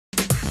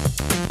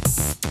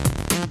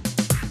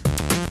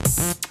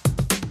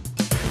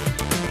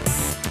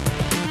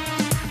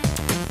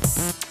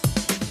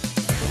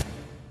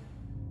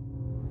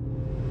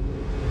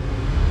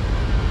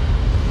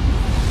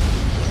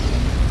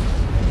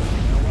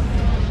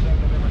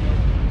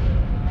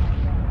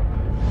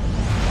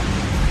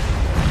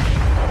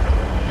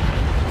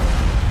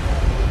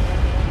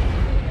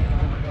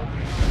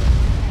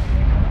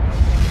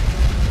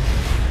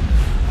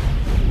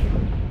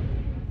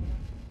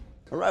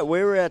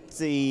We're at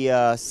the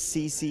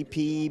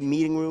CCP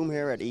meeting room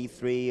here at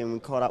E3, and we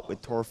caught up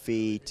with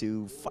Torfi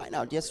to find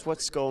out just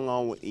what's going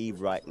on with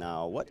EVE right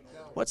now.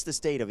 What's the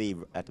state of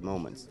EVE at the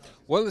moment?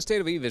 Well, the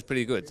state of EVE is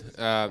pretty good.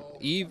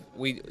 EVE,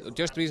 we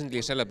just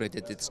recently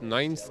celebrated its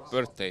 9th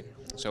birthday,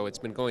 so it's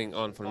been going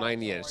on for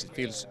 9 years. It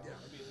feels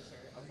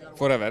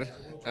forever,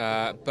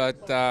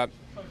 but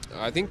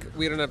I think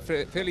we're in a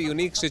fairly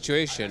unique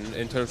situation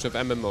in terms of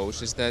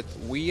MMOs, is that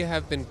we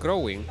have been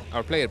growing,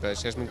 our player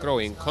base has been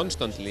growing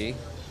constantly,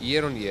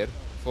 year on year,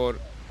 for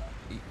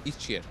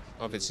each year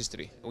of its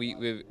history.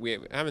 We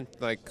haven't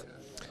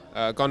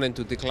gone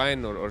into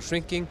decline or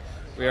shrinking.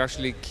 We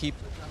actually keep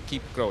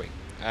growing,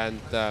 and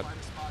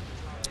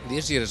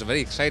this year is a very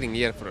exciting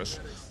year for us.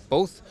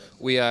 Both,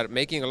 we are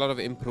making a lot of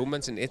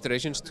improvements and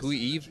iterations to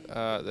EVE,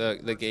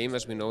 the game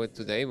as we know it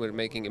today. We're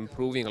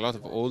improving a lot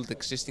of old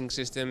existing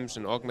systems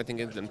and augmenting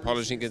it and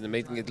polishing it and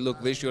making it look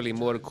visually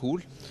more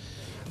cool.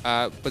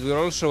 But we're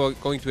also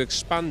going to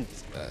expand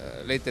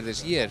later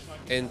this year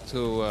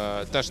into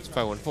Dust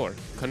 514,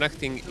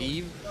 connecting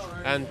EVE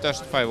and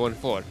Dust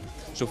 514.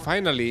 So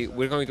finally,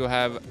 we're going to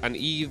have an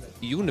EVE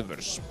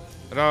universe.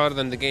 Rather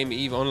than the game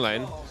EVE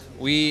Online,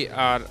 we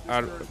are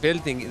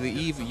building the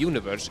EVE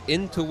universe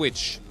into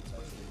which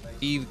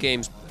EVE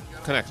games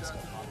connect,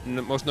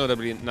 most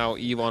notably now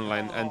EVE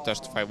Online and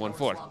Dust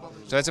 514.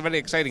 So that's a very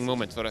exciting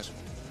moment for us.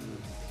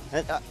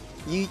 And,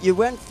 you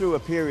went through a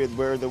period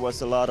where there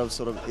was a lot of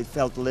it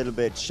felt a little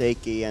bit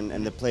shaky,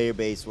 and the player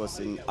base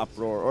was in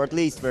uproar, or at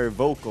least very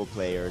vocal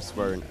players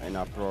were in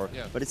uproar.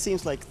 Yeah. But it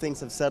seems like things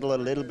have settled a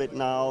little bit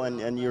now,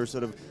 and you're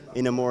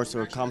in a more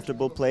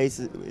comfortable place.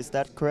 Is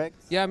that correct?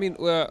 Yeah, I mean,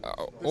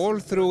 all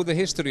through the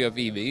history of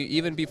EVE,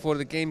 even before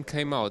the game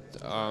came out,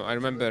 I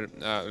remember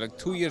like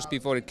 2 years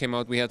before it came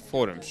out, we had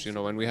forums,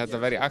 and we had a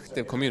very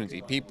active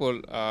community. People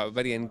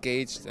very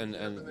engaged,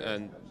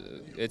 and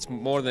it's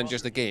more than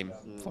just a game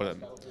for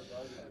them.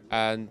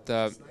 And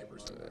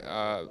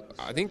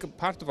I think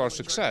part of our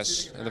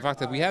success, and the fact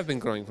that we have been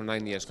growing for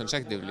 9 years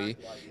consecutively,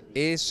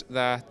 is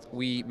that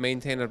we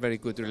maintain a very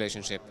good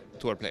relationship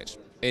to our players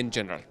in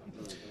general.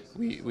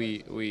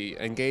 We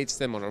engage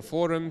them on our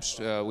forums.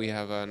 We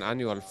have an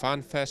annual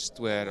fan fest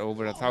where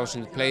over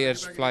 1,000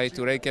 players fly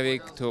to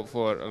Reykjavik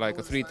for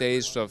like 3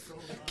 days of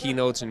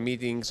keynotes and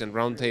meetings and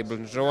roundtables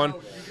and so on.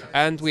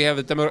 And we have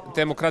a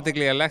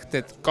democratically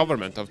elected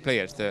government of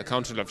players, the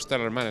Council of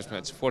Stellar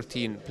Management,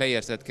 14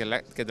 players that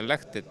get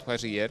elected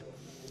twice a year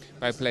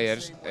by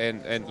players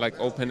in like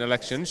open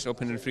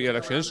and free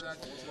elections.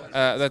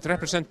 That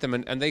represent them,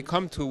 and they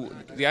come to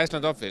the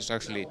Iceland office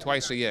actually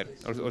twice a year,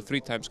 or 3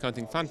 times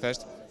counting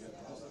FanFest,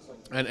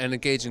 and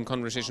engage in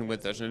conversation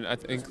with us. And I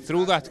think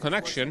through that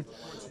connection,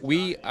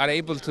 we are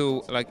able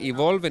to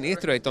evolve and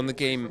iterate on the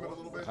game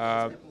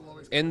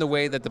in the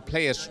way that the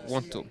players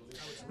want to.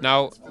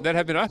 Now, there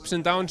have been ups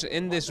and downs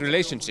in this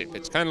relationship.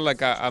 It's kind of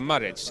like a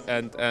marriage,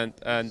 and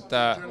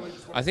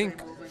I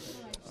think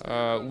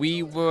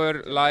we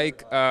were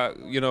like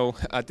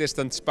a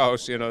distant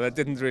spouse, that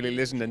didn't really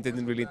listen and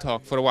didn't really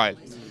talk for a while,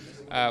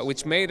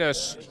 which made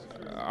us,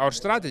 our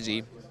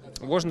strategy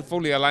wasn't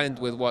fully aligned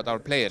with what our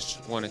players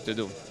wanted to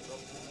do.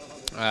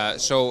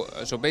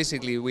 So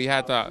basically, we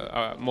had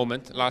a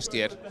moment last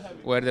year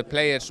where the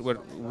players were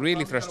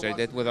really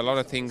frustrated with a lot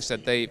of things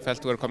that they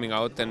felt were coming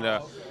out, and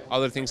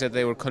other things that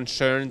they were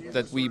concerned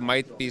that we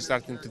might be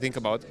starting to think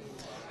about,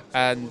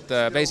 and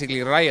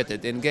basically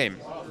rioted in game,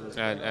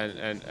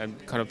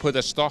 and kind of put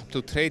a stop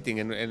to trading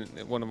in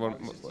one of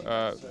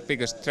our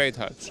biggest trade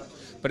hubs.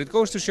 But it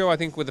goes to show, I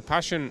think, with the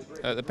passion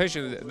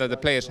that the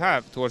players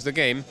have towards the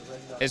game,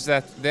 is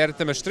that their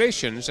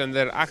demonstrations and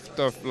their act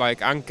of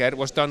anger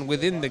was done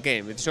within the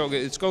game.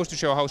 It goes to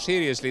show how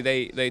seriously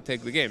they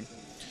take the game.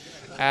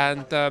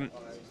 And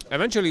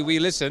eventually we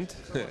listened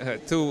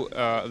to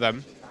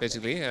them,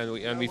 basically,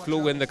 and we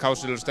flew in the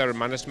Council of Stellar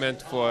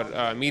Management for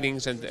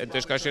meetings and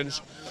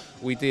discussions.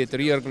 We did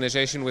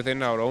reorganization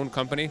within our own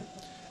company,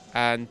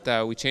 and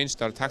we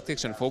changed our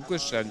tactics and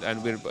focus,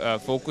 and we're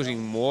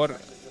focusing more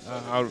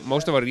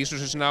most of our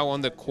resources now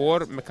on the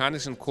core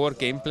mechanics and core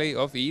gameplay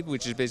of EVE,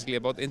 which is basically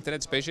about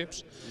internet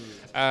spaceships.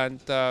 And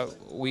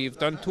we've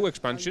done 2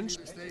 expansions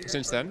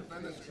since then.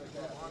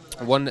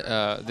 One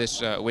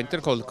this winter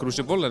called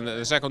Crucible, and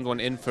the second one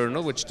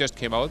Inferno, which just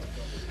came out.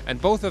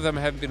 And both of them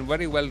have been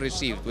very well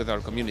received with our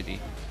community.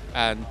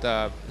 And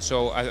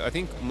so I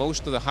think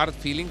most of the hard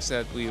feelings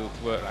that we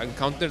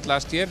encountered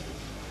last year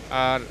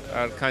are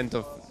kind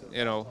of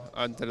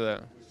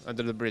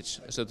under the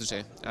bridge, so to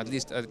say. At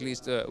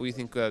least we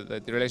think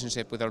that the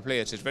relationship with our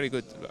players is very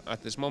good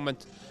at this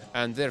moment,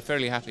 and they're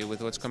fairly happy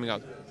with what's coming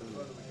out.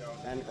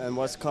 And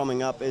what's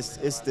coming up is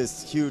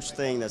this huge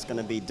thing that's going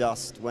to be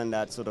Dust when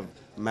that sort of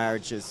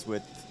marriages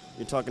with.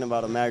 You're talking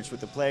about a marriage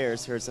with the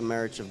players. Here's a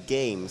marriage of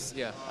games.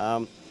 Yeah.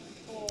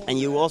 And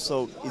you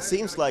also, it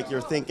seems like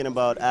you're thinking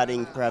about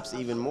adding perhaps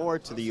even more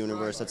to the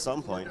universe at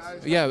some point.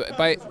 Yeah,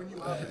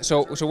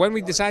 so when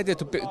we decided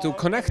to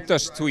connect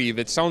us to Eve,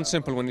 it sounds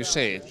simple when you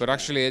say it, but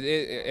actually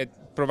it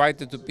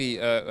provided to be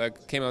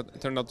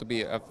turned out to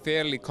be a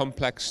fairly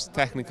complex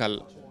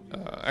technical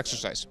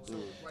exercise,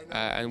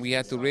 and we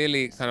had to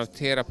really kind of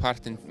tear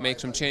apart and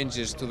make some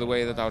changes to the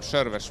way that our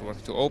servers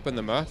work to open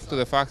them up to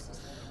the fact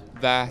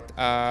that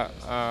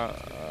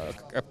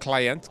a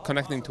client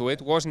connecting to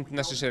it wasn't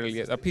necessarily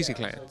a PC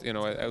client, you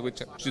know,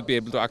 which should be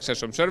able to access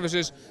some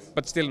services,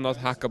 but still not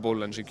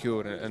hackable and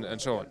secure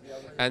and so on.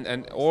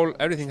 And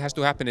everything has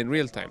to happen in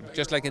real time.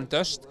 Just like in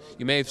Dust,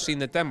 you may have seen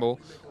the demo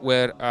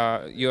where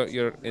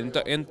you're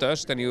in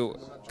Dust and you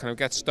kind of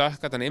get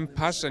stuck at an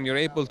impasse and you're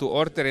able to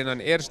order in an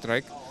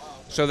airstrike.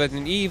 So that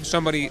in Eve,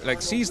 somebody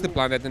like sees the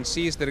planet and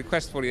sees the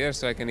request for the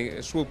airstrike, and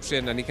he swoops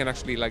in and he can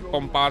actually like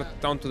bombard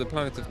down to the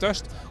planet of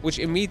Dust, which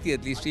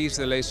immediately sees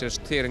the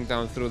lasers tearing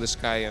down through the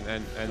sky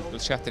and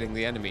shattering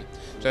the enemy.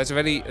 So that's a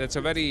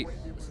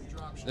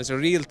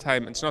real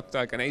time. It's not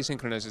like an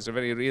asynchronous. It's a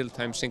very real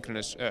time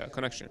synchronous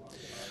connection.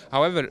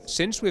 However,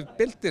 since we've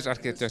built this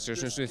architecture,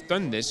 since we've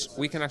done this,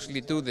 we can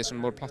actually do this on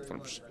more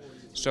platforms.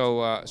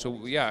 So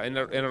yeah, in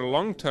a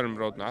long-term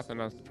roadmap, and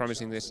not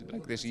promising this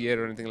like this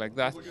year or anything like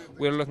that,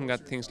 we're looking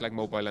at things like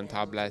mobile and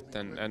tablet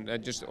and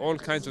just all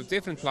kinds of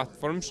different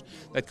platforms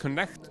that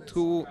connect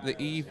to the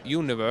Eve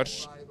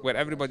universe, where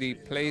everybody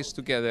plays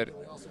together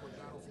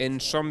in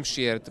some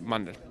shared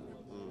manner.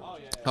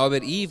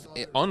 However, Eve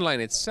Online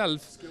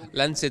itself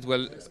lends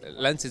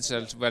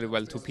itself very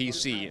well to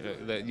PC.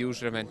 The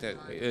user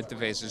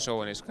interface and so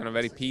on is kind of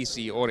very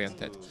PC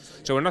oriented.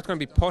 So we're not going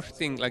to be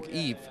porting like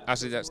Eve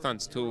as it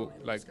stands to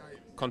like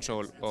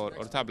console or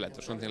tablet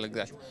or something like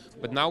that.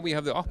 But now we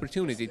have the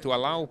opportunity to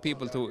allow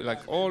people to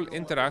like all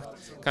interact.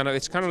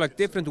 It's kind of like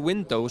different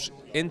windows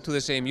into the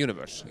same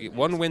universe.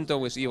 One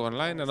window is Eve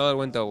Online, another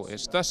window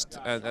is Dust,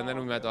 and then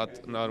we might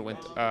add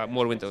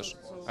more windows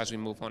as we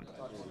move on.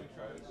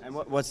 And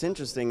what's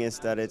interesting is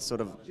that it sort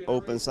of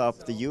opens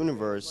up the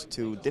universe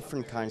to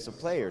different kinds of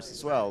players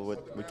as well.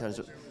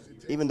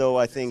 Even though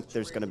I think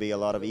there's going to be a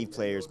lot of Eve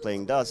players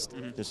playing Dust,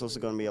 there's also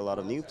going to be a lot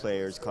of new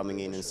players coming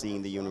in and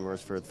seeing the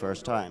universe for the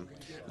first time.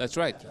 That's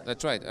right.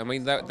 I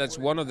mean, that's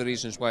one of the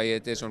reasons why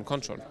it is on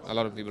console. A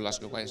lot of people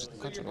ask, why is it on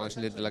console? Why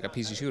isn't it like a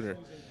PC shooter?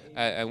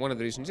 And one of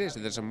the reasons is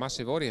that there's a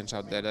massive audience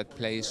out there that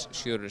plays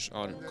shooters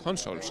on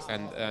consoles,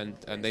 and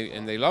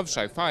they love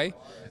sci-fi,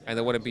 and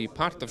they want to be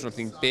part of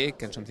something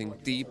big and something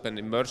deep and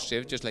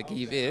immersive, just like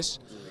Eve is.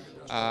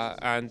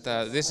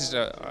 This is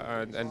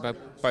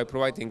by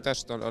providing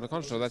Dust on a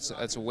console,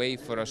 that's a way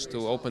for us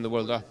to open the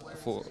world up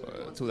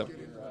to them.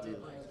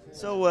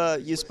 So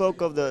you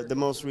spoke of the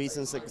most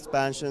recent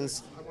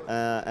expansions,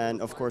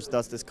 and of course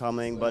Dust is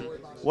coming. But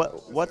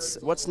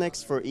what's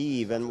next for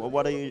Eve, and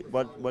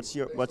what's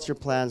your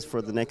plans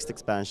for the next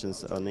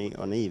expansions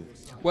on Eve?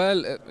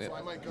 Well,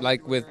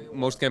 like with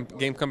most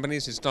game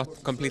companies, it's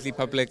not completely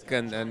public,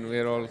 and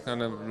we're all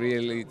kind of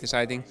really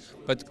deciding.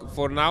 But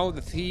for now,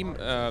 the theme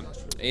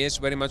is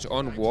very much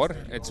on war.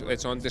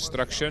 It's on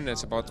destruction.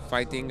 It's about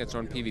fighting. It's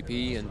on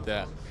PvP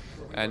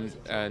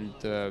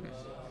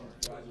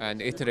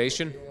and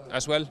iteration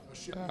as well.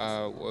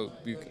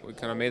 We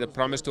kind of made a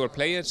promise to our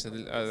players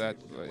that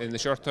in the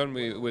short term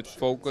we would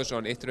focus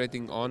on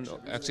iterating on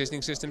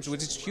existing systems,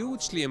 which is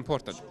hugely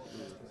important.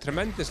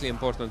 Tremendously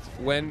important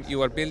when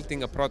you are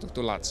building a product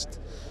to last,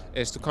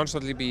 is to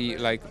constantly be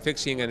like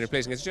fixing and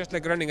replacing. It's just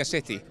like running a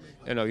city.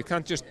 You know, you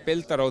can't just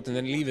build a road and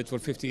then leave it for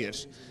 50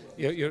 years.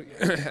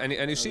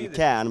 And you see. You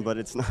can, but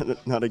it's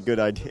not a good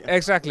idea.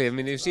 Exactly. I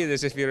mean, you see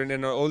this if you're in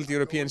an old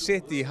European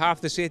city.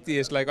 Half the city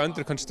is like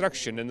under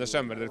construction in the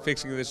summer. They're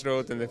fixing this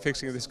road and they're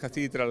fixing this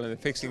cathedral and they're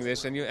fixing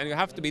this, and you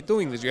have to be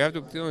doing this. You have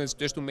to be doing this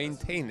just to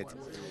maintain it.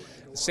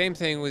 Same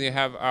thing when you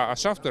have a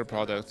software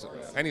product,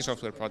 any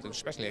software product,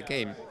 especially a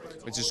game,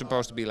 which is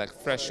supposed to be like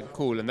fresh and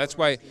cool. And that's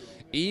why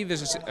Eve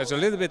is a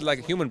little bit like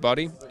a human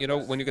body. You know,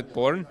 when you get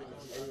born,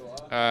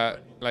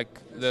 like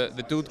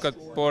the dude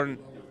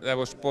that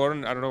was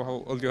born, I don't know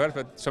how old you are,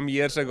 but some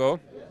years ago.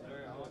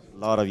 A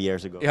lot of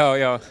years ago.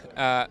 Yeah.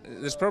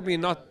 There's probably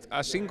not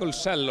a single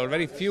cell or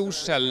very few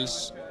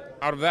cells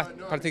out of that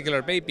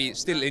particular baby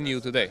still in you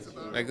today.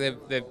 Like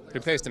they've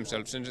replaced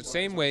themselves. In the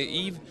same way,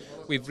 Eve,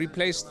 we've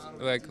replaced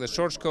like the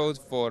source code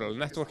for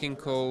networking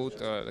code,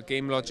 the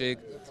game logic.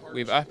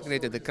 We've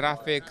upgraded the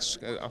graphics,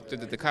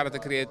 updated the character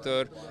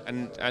creator,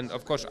 and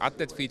of course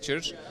added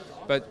features.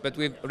 But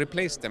we've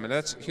replaced them, and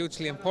that's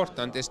hugely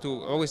important, is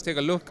to always take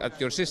a look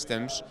at your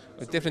systems,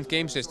 with different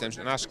game systems,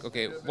 and ask,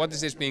 okay, what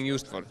is this being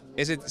used for?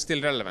 Is it still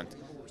relevant?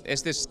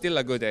 Is this still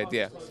a good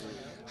idea?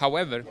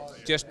 However,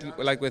 just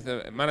like with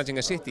managing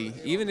a city,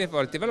 even though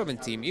our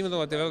development team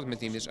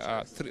is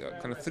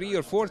kind of 3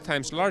 or 4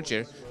 times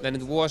larger than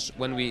it was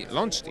when we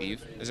launched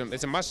Eve,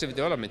 it's a massive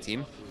development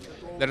team,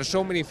 there are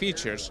so many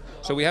features,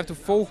 so we have to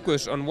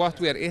focus on what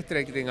we are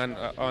iterating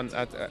on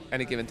at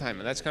any given time,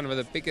 and that's kind of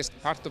the biggest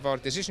part of our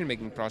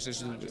decision-making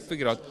process, to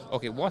figure out,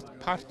 okay, what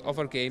part of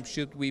our game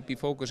should we be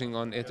focusing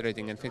on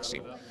iterating and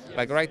fixing,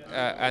 like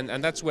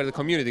and that's where the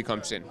community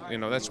comes in. You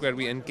know, that's where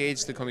we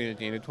engage the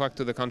community and we talk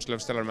to the Council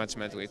of Stellar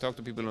Management, we talk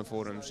to people on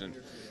forums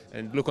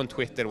and look on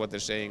Twitter what they're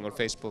saying, or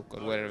Facebook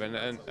or wherever,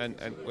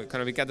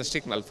 and we get a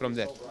signal from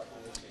there.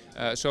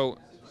 So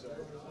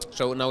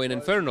now in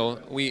Inferno,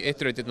 we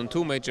iterated on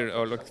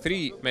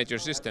three major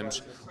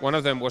systems. One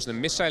of them was the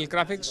missile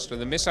graphics. So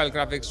the missile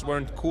graphics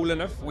weren't cool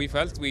enough, we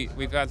felt. We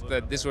felt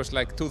that this was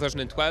like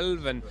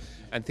 2012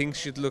 and things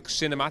should look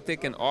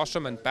cinematic and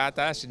awesome and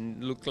badass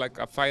and look like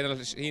a final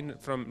scene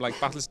from like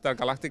Battlestar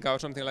Galactica or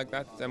something like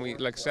that. And we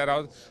like set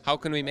out, how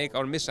can we make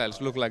our missiles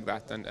look like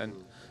that?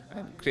 And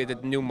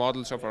created new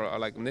models of our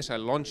like missile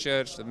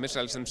launchers, the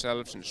missiles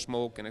themselves, and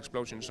smoke and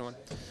explosion and so on.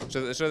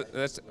 So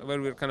that's where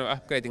we're kind of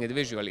upgrading it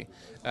visually.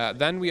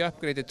 Then we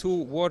upgraded two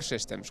war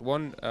systems.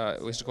 One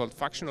which is called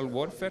factional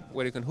warfare,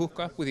 where you can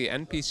hook up with the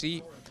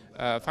NPC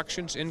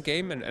factions in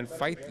game and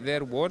fight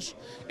their wars.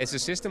 It's a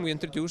system we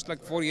introduced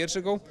like 4 years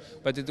ago,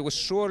 but it was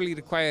sorely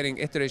requiring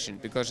iteration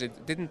because it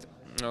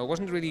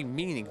wasn't really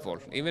meaningful.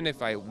 Even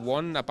if I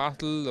won a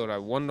battle or I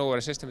won over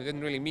a system, it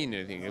didn't really mean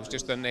anything. It was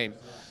just a name.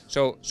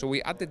 So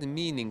we added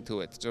meaning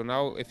to it. So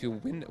now if you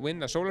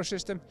win a solar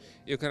system,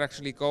 you can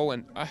actually go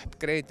and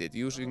upgrade it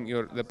using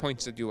the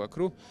points that you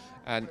accrue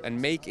and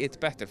make it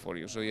better for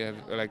you. So you have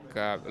like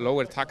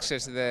lower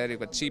taxes there, you've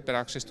got cheaper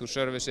access to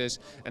services,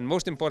 and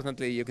most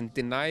importantly, you can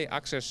deny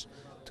access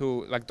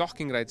to like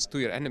docking rights to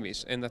your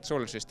enemies in that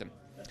solar system.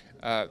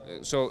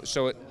 So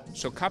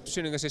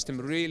capturing a system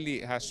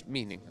really has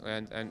meaning,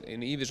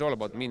 and EVE is all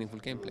about meaningful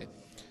gameplay.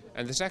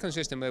 And the second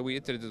system that we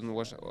iterated on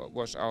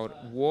was our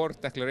war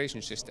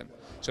declaration system.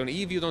 So in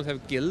EVE you don't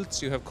have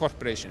guilds, you have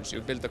corporations. You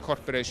build a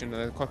corporation,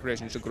 and the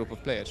corporation is a group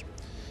of players.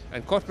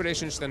 And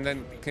corporations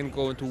then can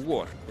go into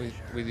war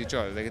with each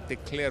other. They can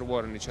declare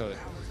war on each other.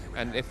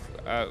 And if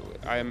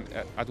I am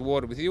at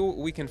war with you,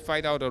 we can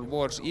fight out our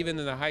wars even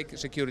in the high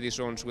security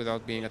zones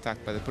without being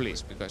attacked by the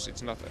police, because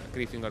it's not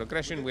griefing or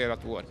aggression, we are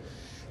at war.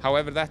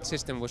 However, that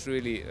system was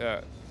really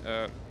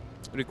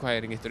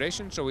requiring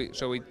iteration, so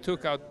we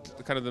took out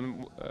kind of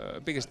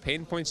the biggest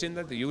pain points in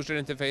that, the user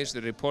interface,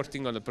 the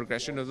reporting on the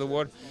progression of the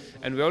war,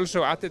 and we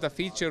also added a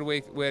feature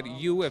where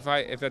you, if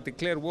I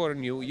declare war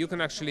on you, you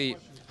can actually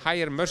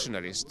hire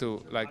mercenaries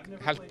to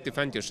like help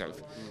defend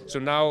yourself. So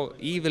now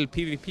evil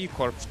PvP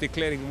corps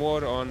declaring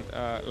war on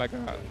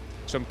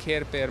some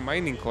Care Bear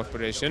mining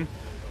corporation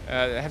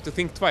have to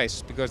think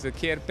twice, because the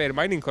Care Bear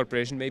mining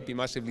corporation may be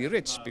massively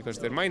rich because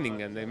they're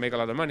mining and they make a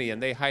lot of money,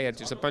 and they hire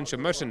just a bunch of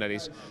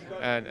mercenaries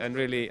and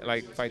really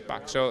like fight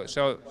back. So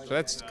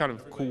that's kind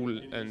of cool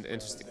and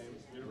interesting.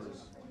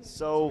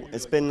 So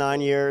it's been 9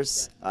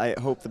 years. I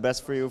hope the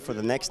best for you for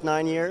the next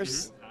 9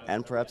 years,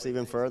 and perhaps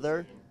even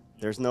further.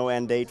 There's no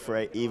end date for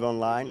EVE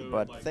Online,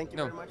 but thank you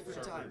very much for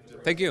your time.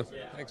 Thank you.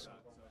 Thanks.